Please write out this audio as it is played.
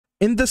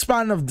In the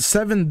span of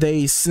 7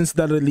 days since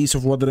the release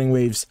of Wuthering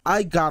Waves,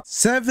 I got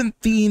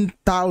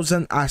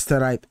 17,000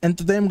 Asterite, and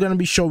today I'm gonna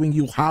be showing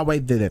you how I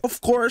did it. Of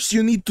course,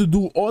 you need to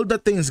do all the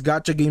things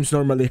gacha games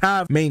normally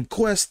have: main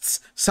quests,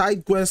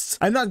 side quests.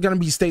 I'm not gonna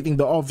be stating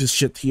the obvious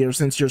shit here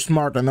since you're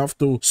smart enough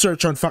to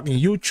search on fucking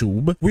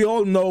YouTube. We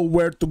all know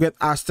where to get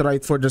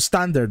Asterite for the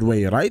standard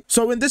way, right?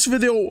 So in this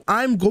video,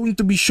 I'm going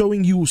to be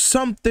showing you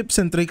some tips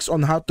and tricks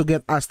on how to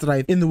get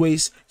Asterite in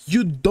ways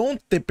you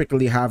don't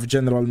typically have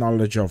general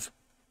knowledge of.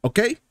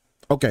 Okay?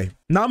 Okay.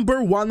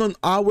 Number 1 on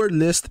our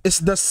list is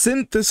the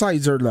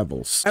synthesizer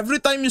levels. Every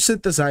time you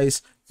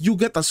synthesize, you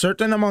get a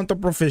certain amount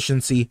of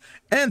proficiency,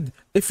 and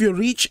if you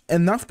reach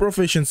enough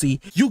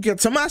proficiency, you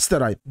get some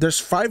Asterite. There's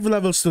 5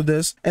 levels to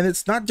this, and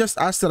it's not just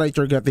Asterite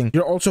you're getting.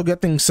 You're also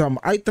getting some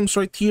items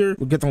right here.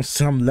 You're getting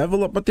some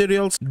level up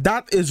materials.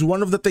 That is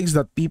one of the things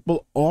that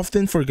people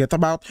often forget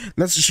about.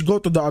 Let's just go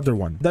to the other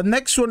one. The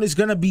next one is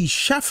gonna be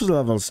chef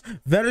levels.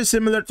 Very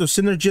similar to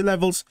synergy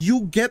levels.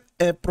 You get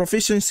a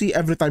proficiency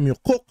every time you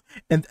cook,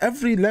 and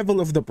every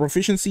level of the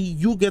proficiency,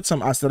 you get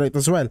some Asterite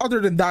as well. Other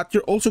than that,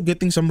 you're also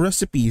getting some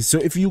recipes. So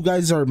if you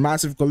guys are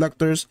massive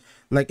collectors,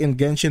 like in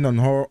Genshin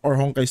or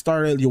Honkai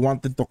Star Rail, you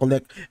wanted to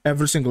collect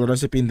every single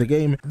recipe in the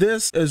game,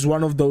 this is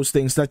one of those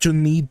things that you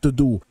need to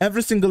do.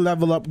 Every single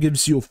level up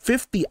gives you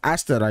 50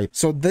 Asterite,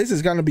 so this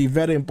is gonna be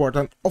very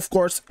important. Of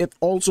course, it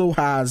also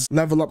has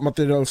level up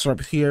materials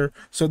right here,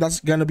 so that's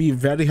gonna be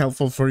very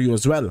helpful for you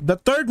as well. The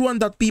third one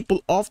that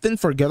people often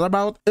forget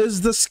about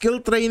is the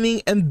skill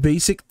training and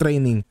basic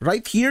training.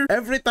 Right here,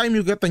 every time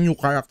you get a new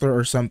character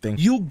or something,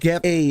 you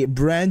get a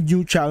brand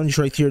new challenge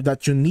right here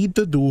that you need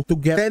to do to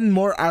get 10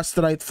 more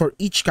Asterite for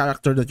each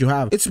character that you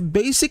have. It's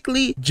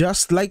basically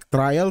just like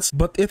trials,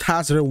 but it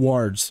has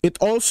rewards. It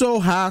also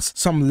has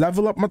some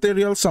level up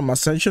materials, some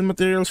ascension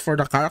materials for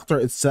the character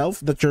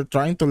itself that you're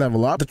trying to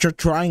level up, that you're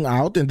trying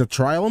out in the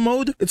trial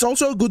mode. It's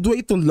also a good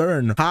way to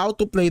learn how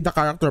to play the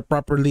character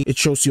properly. It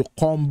shows you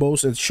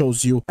combos, it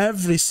shows you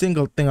every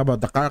single thing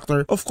about the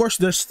character. Of course,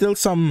 there's still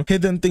some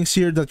hidden things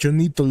here that you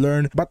need to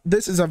learn, but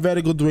this is a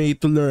very good way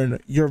to learn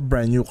your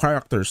brand new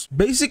characters.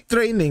 Basic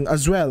training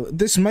as well.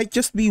 This might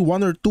just be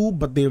 1 or 2,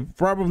 but they're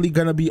probably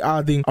gonna be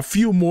adding a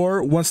few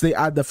more once they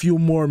add a few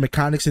more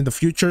mechanics in the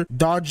future.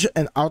 Dodge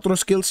and outro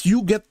skills,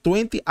 you get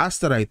 20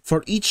 Asterite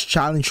for each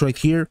challenge right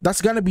here.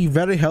 That's gonna be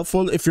very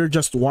helpful if you're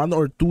just 1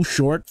 or 2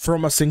 short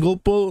from a single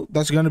pull.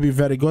 That's gonna be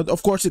very good.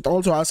 Of course, it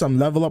also has some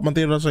level up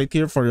materials right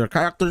here for your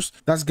characters.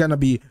 That's gonna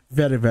be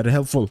very, very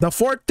helpful. The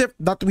fourth tip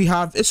that we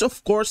have is,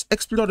 of course,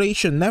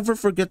 exploration. Never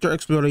forget your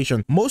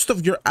exploration. Most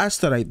of your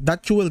Asterite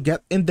that you will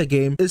get in the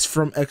game is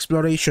from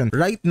exploration.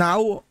 Right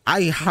now,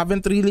 I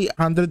haven't really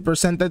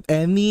 100%ed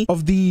any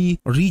of the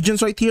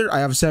regions right here. I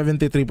have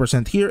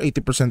 73% here,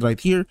 80% right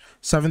here,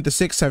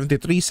 76,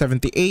 73,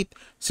 78,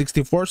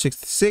 64,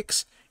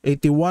 66,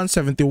 81,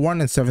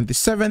 71, and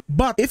 77.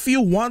 But if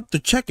you want to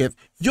check it,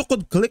 you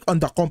could click on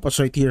the compass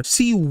right here,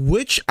 see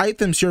which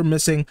items you're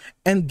missing,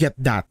 and get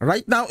that.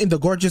 Right now in the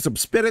Gorgeous of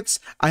Spirits,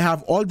 I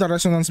have all the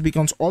resonance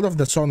beacons, all of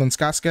the Sonon's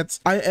caskets.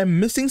 I am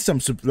missing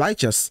some supply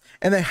chests,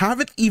 and I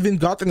haven't even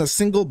gotten a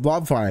single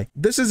blobfly.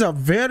 This is a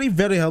very,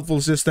 very helpful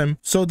system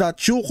so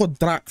that you could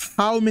track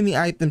how many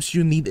items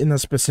you need in a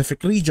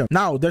specific region.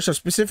 Now, there's a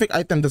specific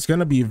item that's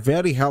gonna be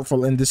very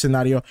helpful in this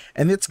scenario,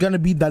 and it's gonna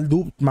be the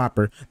loot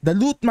mapper. The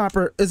loot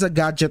mapper is a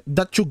gadget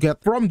that you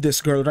get from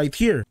this girl right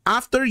here.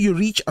 After you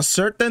reach a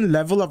certain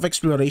level of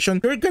exploration,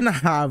 you're gonna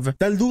have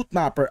the loot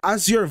mapper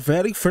as your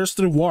very first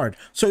reward.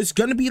 So it's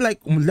gonna be like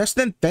less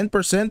than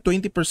 10%,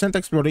 20%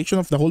 exploration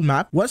of the whole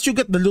map. Once you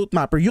get the loot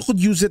mapper, you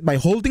could use it by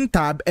holding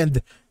tab,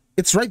 and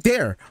it's right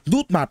there.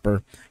 Loot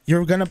mapper.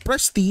 You're gonna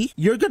press T.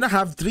 You're gonna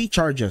have 3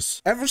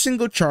 charges. Every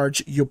single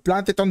charge, you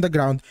plant it on the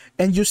ground,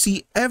 and you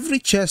see every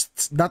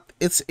chest that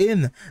it's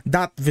in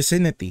that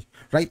vicinity.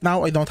 Right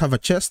now, I don't have a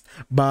chest,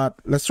 but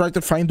let's try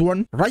to find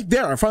one. Right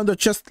there, I found a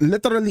chest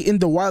literally in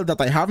the wild that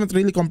I haven't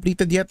really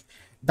completed yet.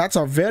 That's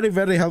a very,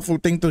 very helpful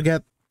thing to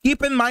get.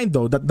 Keep in mind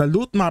though that the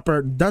loot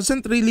mapper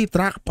doesn't really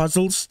track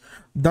puzzles,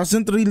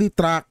 doesn't really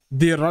track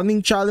the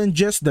running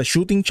challenges, the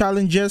shooting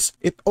challenges.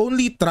 It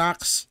only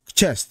tracks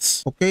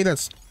chests. Okay,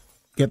 let's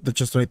get the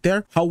chest right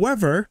there.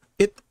 However,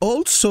 it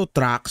also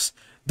tracks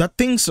the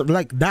things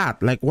like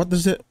that. Like what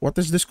is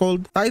this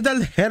called?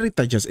 Tidal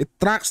heritages. It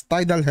tracks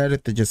tidal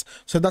heritages.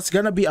 So that's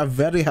gonna be a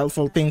very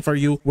helpful thing for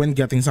you when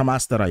getting some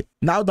Asterite.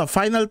 Now the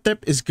final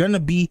tip is gonna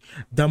be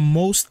the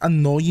most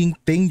annoying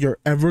thing you're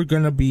ever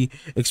gonna be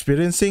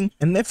experiencing.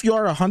 And if you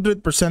are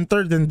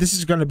 100%er, then this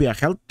is gonna be a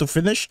help to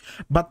finish.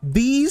 But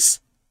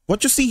these,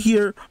 what you see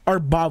here, are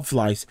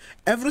bobflies.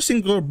 Every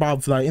single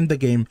bobfly in the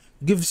game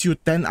gives you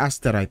 10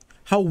 Asterite.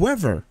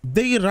 However,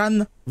 they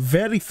run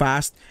very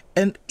fast,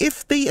 and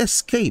if they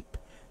escape,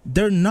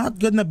 they're not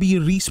gonna be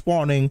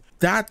respawning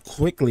that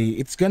quickly.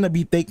 It's gonna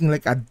be taking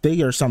like a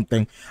day or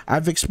something.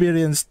 I've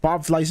experienced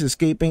bobflies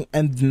escaping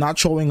and not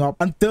showing up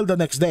until the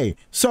next day.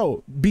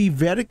 So be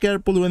very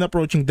careful when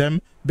approaching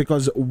them,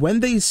 because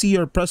when they see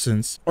your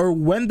presence or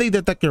when they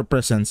detect your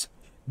presence,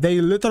 they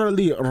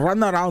literally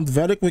run around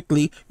very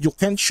quickly. You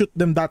can't shoot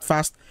them that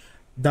fast.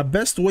 the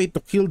best way to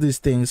kill these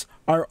things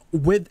are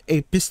with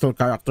a pistol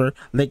character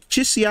like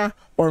Chisia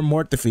or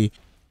Mortifi.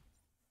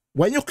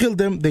 When you kill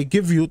them, they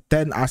give you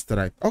 10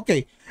 Asterite.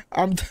 Okay,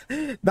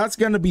 that's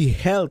gonna be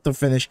hell to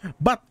finish,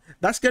 but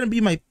that's gonna be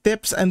my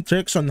tips and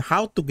tricks on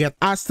how to get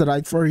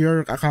Asterite for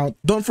your account.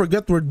 Don't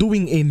forget, we're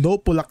doing a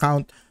no-pull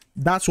account.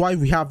 That's why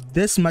we have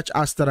this much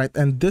Asterite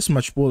and this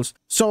much pulls.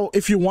 So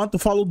if you want to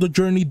follow the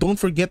journey, don't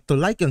forget to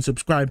like and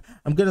subscribe.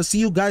 I'm gonna see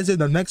you guys in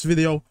the next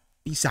video.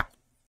 Peace out.